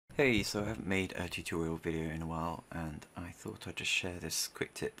Hey, so I haven't made a tutorial video in a while, and I thought I'd just share this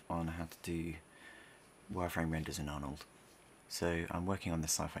quick tip on how to do wireframe renders in Arnold. So I'm working on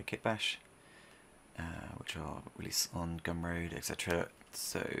this sci-fi kit bash, which I'll release on Gumroad, etc.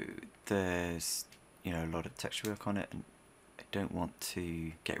 So there's a lot of texture work on it, and I don't want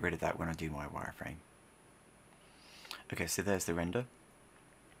to get rid of that when I do my wireframe. Okay, so there's the render.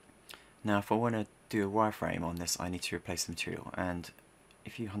 Now if I want to do a wireframe on this, I need to replace the material, and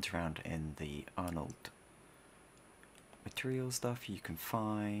if you hunt around in the Arnold material stuff, you can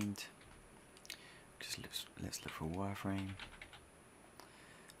find, let's look for a wireframe.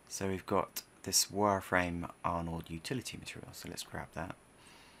 So we've got this wireframe Arnold utility material, so let's grab that.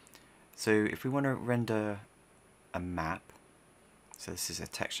 So if we want to render a map, so this is a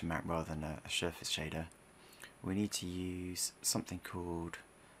texture map rather than a surface shader, we need to use something called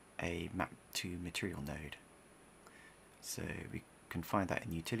a map to material node. So we can find that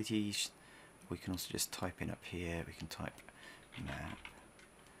in utilities. We can also just type in up here, we can type map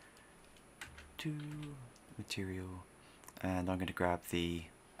to material, and I'm going to grab the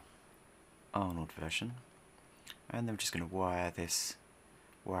Arnold version, and then we're just going to wire this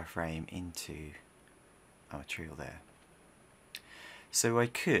wireframe into our material there. So I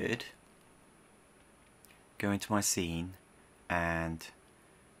could go into my scene and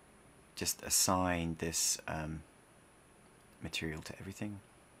just assign this material to everything,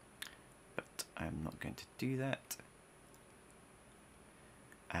 but I'm not going to do that.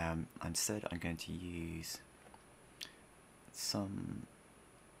 Instead I'm going to use some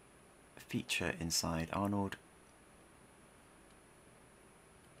feature inside Arnold.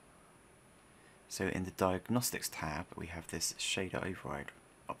 So in the diagnostics tab we have this shader override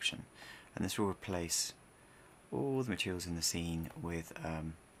option, and this will replace all the materials in the scene with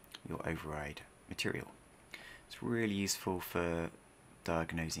your override material. It's really useful for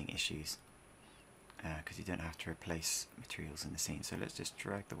diagnosing issues because you don't have to replace materials in the scene. So let's just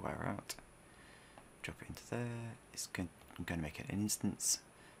drag the wire out, drop it into there. I'm going to make it an instance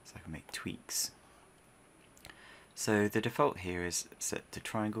so I can make tweaks. So the default here is set to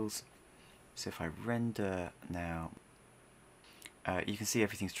triangles. So if I render now, you can see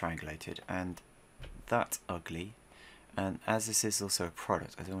everything's triangulated, and that's ugly. And as this is also a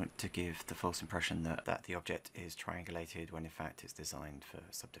product, I don't want to give the false impression that the object is triangulated when in fact it's designed for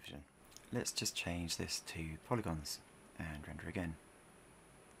subdivision. Let's just change this to polygons and render again.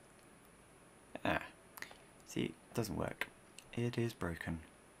 See, it doesn't work. It is broken.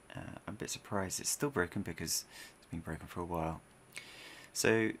 I'm a bit surprised it's still broken because it's been broken for a while.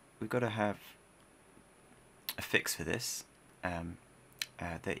 So we've got to have a fix for this.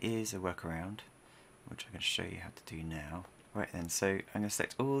 There is a workaround, which I'm going to show you how to do now. Right then, so I'm going to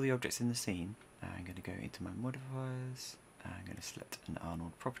select all the objects in the scene. I'm going to go into my modifiers. I'm going to select an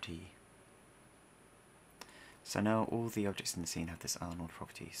Arnold property. So now all the objects in the scene have this Arnold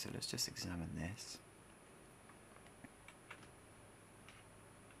property. So let's just examine this.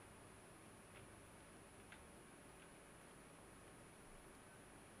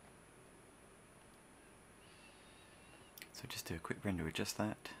 So just do a quick render with just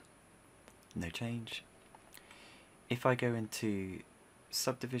that. No change. If I go into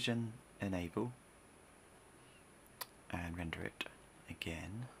subdivision, enable, and render it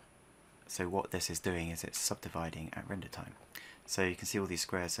again, so what this is doing is it's subdividing at render time. So you can see all these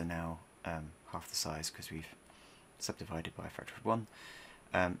squares are now half the size because we've subdivided by a factor of 1.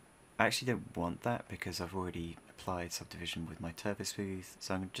 I actually don't want that because I've already applied subdivision with my turbo smooth,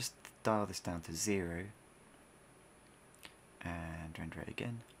 so I'm going to just dial this down to 0 and render it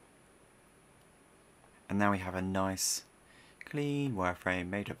again. And now we have a nice clean wireframe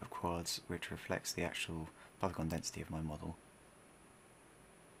made up of quads which reflects the actual polygon density of my model.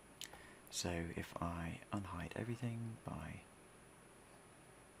 So if I unhide everything by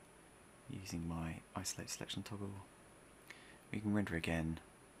using my isolate selection toggle, we can render again,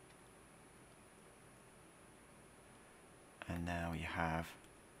 and now you have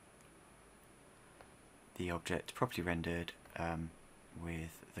the object properly rendered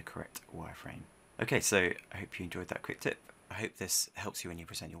with the correct wireframe. Okay, so I hope you enjoyed that quick tip. I hope this helps you when you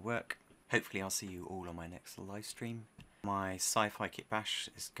present your work. Hopefully I'll see you all on my next live stream. My sci-fi kit bash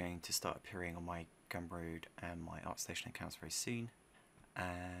is going to start appearing on my Gumroad and my ArtStation accounts very soon.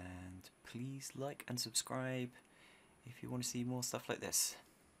 And please like and subscribe if you want to see more stuff like this.